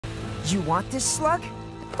You want this slug?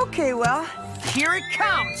 Okay, well, here it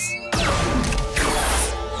comes!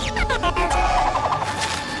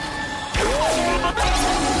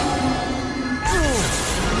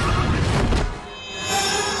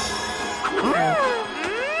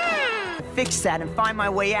 Fix that and find my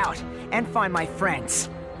way out, and find my friends.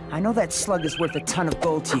 I know that slug is worth a ton of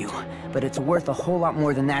gold to you, but it's worth a whole lot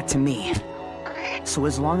more than that to me. So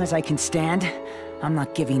as long as I can stand, I'm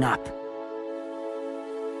not giving up.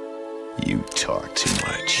 You talk too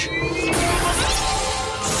much.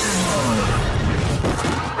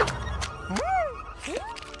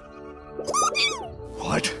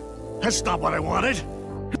 What? That's not what I wanted.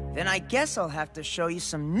 Then I guess I'll have to show you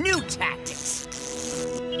some new tactics.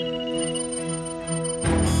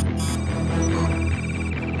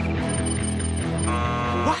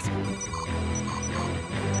 What?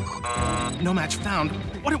 No match found.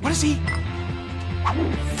 What is he?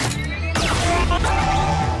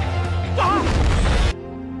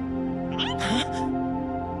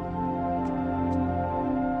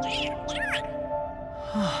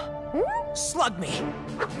 Slug me!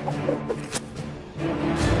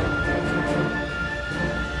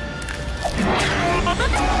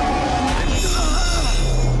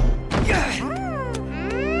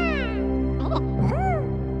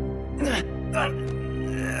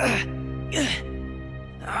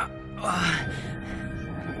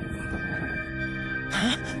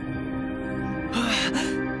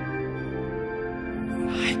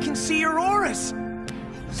 I can see your auras!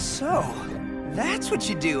 So, that's what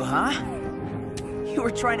you do, huh? You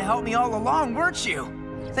were trying to help me all along, weren't you?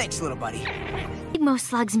 Thanks, little buddy. Enigmo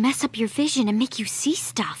slugs mess up your vision and make you see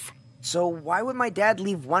stuff. So why would my dad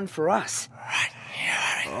leave one for us?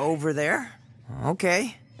 Over there?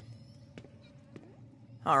 Okay.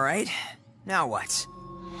 Alright, now what?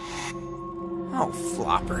 Oh,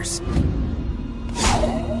 floppers.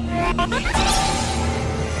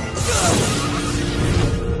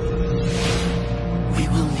 We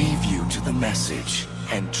will leave you to the message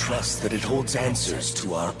and trust that it holds answers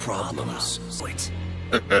to our problems. Wait.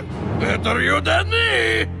 Better you than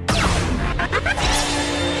me!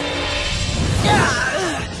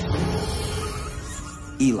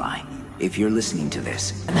 Eli, if you're listening to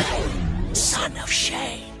this... Son of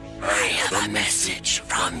Shane, I have a message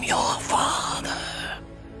from your father.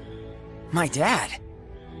 My dad?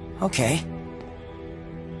 Okay.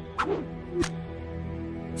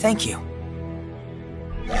 Thank you.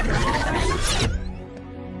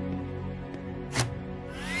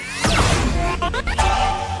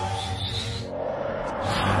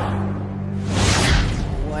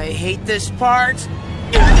 Oh, I hate this part.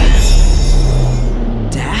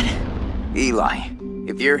 Dad? Eli,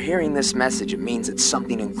 if you're hearing this message, it means that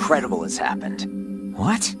something incredible has happened.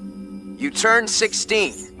 What? You turned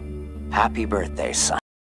 16. Happy birthday, son.